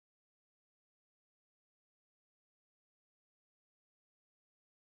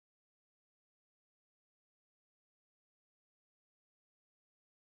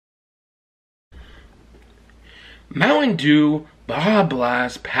Mountain Dew Baja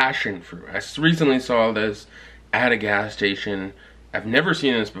Blast Passionfruit. I recently saw this at a gas station. I've never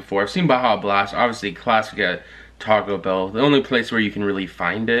seen this before. I've seen Baja Blast, obviously classic at Taco Bell. The only place where you can really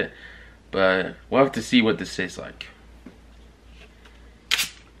find it. But we'll have to see what this tastes like.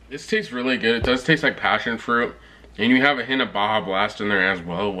 This tastes really good. It does taste like passion fruit. And you have a hint of Baja Blast in there as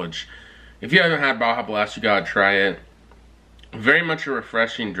well, which if you haven't had Baja Blast, you gotta try it. Very much a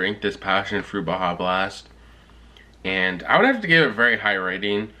refreshing drink, this passion fruit Baja Blast. And I would have to give it a very high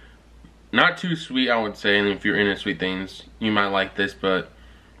rating. Not too sweet, I would say, and if you're into sweet things, you might like this, but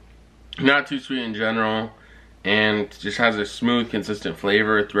not too sweet in general. And just has a smooth, consistent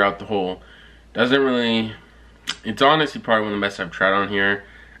flavor throughout the whole. Doesn't really, it's honestly probably one of the best I've tried on here.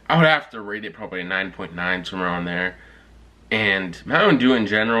 I would have to rate it probably a 9.9, somewhere on there. And Mountain Dew in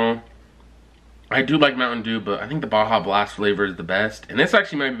general, I do like Mountain Dew, but I think the Baja Blast flavor is the best. And this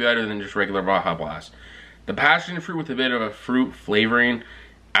actually might be better than just regular Baja Blast. The passion fruit with a bit of a fruit flavoring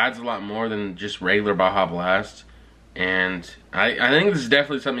adds a lot more than just regular Baja Blast. And I think this is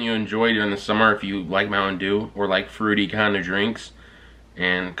definitely something you enjoy during the summer if you like Mountain Dew or like fruity kind of drinks.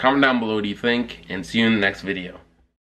 And comment down below what you think, and see you in the next video.